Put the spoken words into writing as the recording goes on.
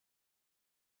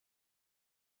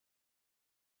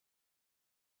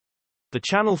The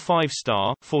Channel 5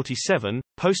 star, 47,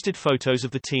 posted photos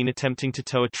of the teen attempting to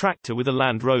tow a tractor with a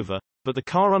Land Rover, but the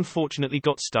car unfortunately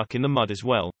got stuck in the mud as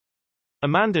well.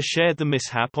 Amanda shared the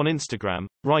mishap on Instagram,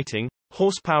 writing,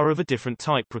 "Horsepower of a different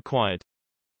type required."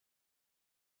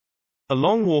 A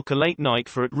long walk a late night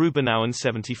for at Reuben Owen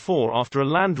 74 after a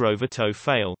Land Rover tow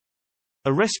fail.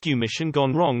 A rescue mission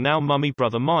gone wrong, now mummy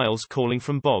brother Miles calling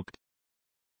from bogged.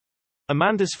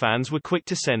 Amanda's fans were quick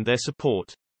to send their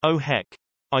support. "Oh heck.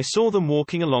 I saw them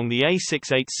walking along the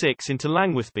A686 into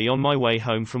Langwithby on my way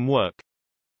home from work.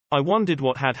 I wondered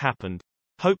what had happened.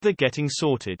 Hope they're getting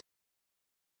sorted."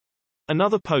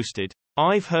 Another posted,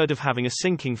 "I've heard of having a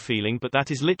sinking feeling, but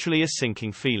that is literally a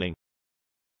sinking feeling."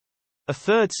 A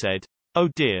third said, "Oh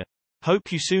dear.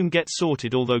 Hope you soon get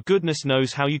sorted, although goodness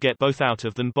knows how you get both out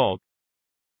of than bog."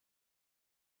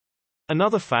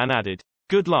 Another fan added,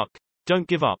 "Good luck. Don't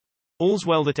give up. All's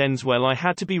well that ends well. I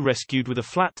had to be rescued with a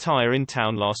flat tire in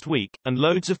town last week, and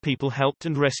loads of people helped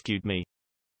and rescued me.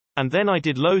 And then I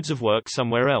did loads of work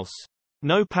somewhere else.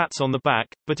 No pats on the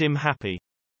back, but I'm happy."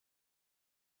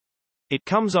 It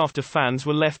comes after fans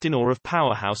were left in awe of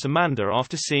powerhouse Amanda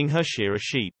after seeing her shear a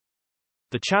sheep.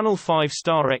 The Channel 5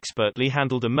 star expertly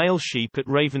handled a male sheep at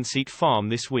Reuben Farm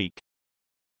this week.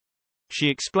 She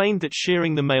explained that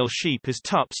shearing the male sheep as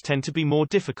tups tend to be more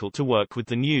difficult to work with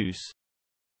than ewes.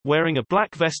 Wearing a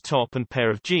black vest top and pair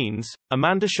of jeans,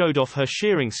 Amanda showed off her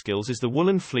shearing skills as the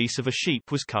woolen fleece of a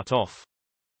sheep was cut off.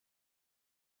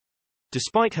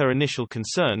 Despite her initial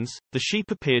concerns, the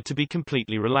sheep appeared to be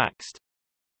completely relaxed.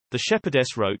 The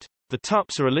shepherdess wrote, "The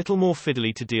tups are a little more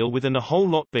fiddly to deal with and a whole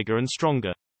lot bigger and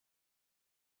stronger.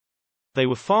 They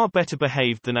were far better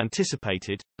behaved than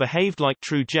anticipated, behaved like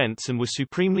true gents and were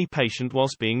supremely patient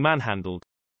whilst being manhandled."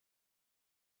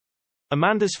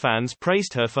 Amanda's fans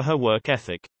praised her for her work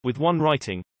ethic, with one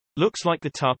writing, "Looks like the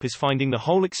tup is finding the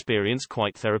whole experience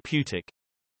quite therapeutic."